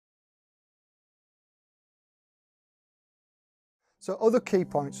So other key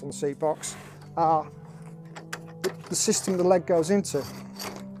points on the seat box are the system the leg goes into.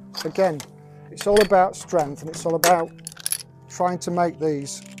 Again, it's all about strength and it's all about trying to make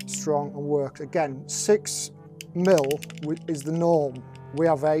these strong and work. Again, 6mm is the norm. We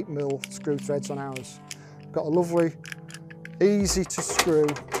have 8mm screw threads on ours. Got a lovely, easy to screw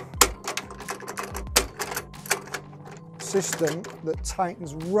system that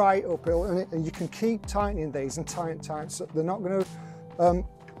tightens right up, and you can keep tightening these and tighten, so they're not going to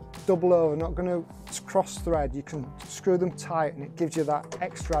double over, not going to cross thread. You can screw them tight and it gives you that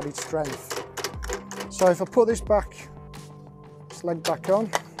extra added strength. So if I put this leg back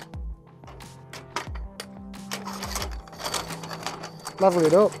on, level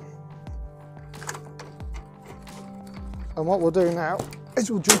it up, and what we'll do now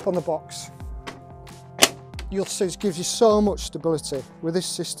is we'll jump on the box. You'll see it gives you so much stability with this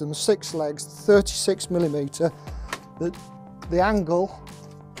system. 6 legs, 36mm, the angle,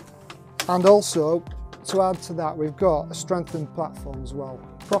 and also to add to that we've got a strengthened platform as well.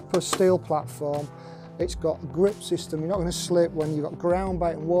 Proper steel platform. It's got a grip system. You're not going to slip when you've got ground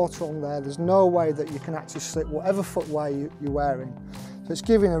bait and water on there. There's no way that you can actually slip whatever footwear you're wearing. So it's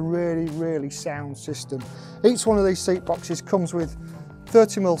giving a really, really sound system. Each one of these seat boxes comes with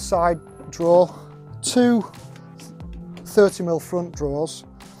 30mm side drawer, 2 30mm front drawers,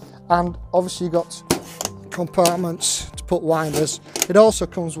 and obviously you've got compartments to put winders. It also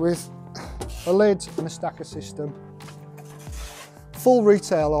comes with a lid and a stacker system. Full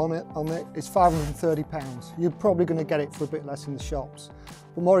retail on it is £530. You're probably going to get it for a bit less in the shops.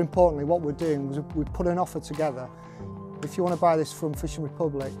 But more importantly, what we're doing is we put an offer together. If you want to buy this from Fishing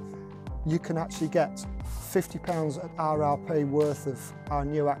Republic, you can actually get £50 at RRP worth of our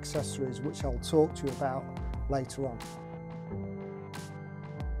new accessories, which I'll talk to you about later on.